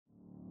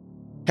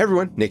Hey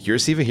everyone, Nick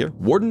Urasiva here,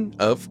 Warden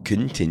of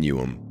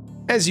Continuum.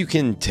 As you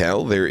can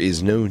tell, there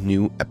is no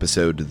new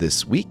episode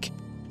this week.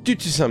 Due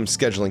to some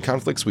scheduling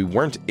conflicts, we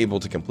weren't able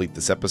to complete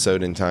this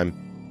episode in time.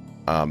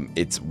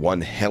 It's one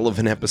hell of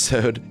an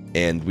episode,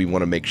 and we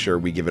want to make sure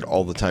we give it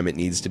all the time it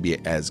needs to be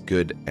as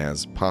good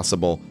as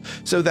possible.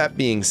 So that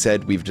being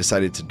said, we've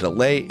decided to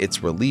delay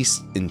its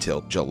release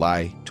until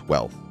July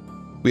 12th.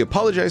 We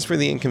apologize for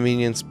the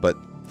inconvenience, but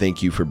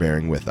thank you for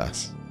bearing with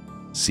us.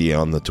 See you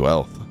on the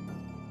 12th.